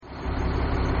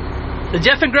The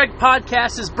Jeff and Greg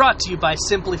podcast is brought to you by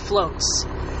Simply Floats.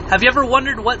 Have you ever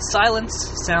wondered what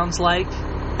silence sounds like?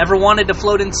 Ever wanted to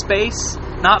float in space?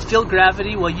 Not feel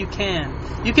gravity? Well, you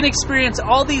can. You can experience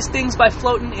all these things by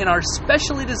floating in our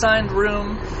specially designed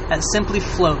room at Simply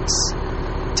Floats.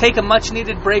 Take a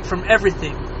much-needed break from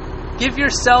everything. Give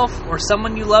yourself or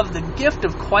someone you love the gift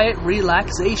of quiet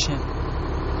relaxation.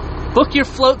 Book your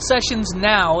float sessions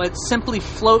now at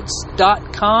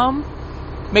simplyfloats.com.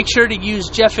 Make sure to use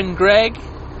Jeff and Greg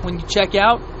when you check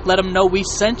out. Let them know we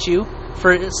sent you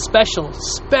for a special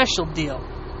deal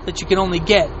that you can only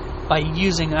get by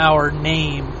using our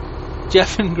name,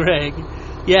 Jeff and Greg.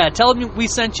 Yeah, tell them we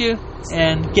sent you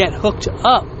and get hooked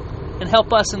up and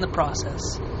help us in the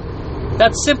process.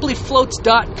 That's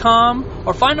simplyfloats.com,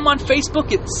 or find them on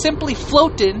Facebook at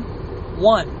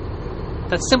simplyfloatin1.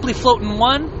 That's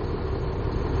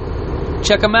simplyfloatin1.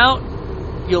 Check them out.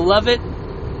 You'll love it.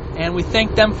 And we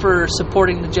thank them for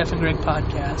supporting the Jeff and Greg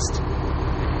podcast.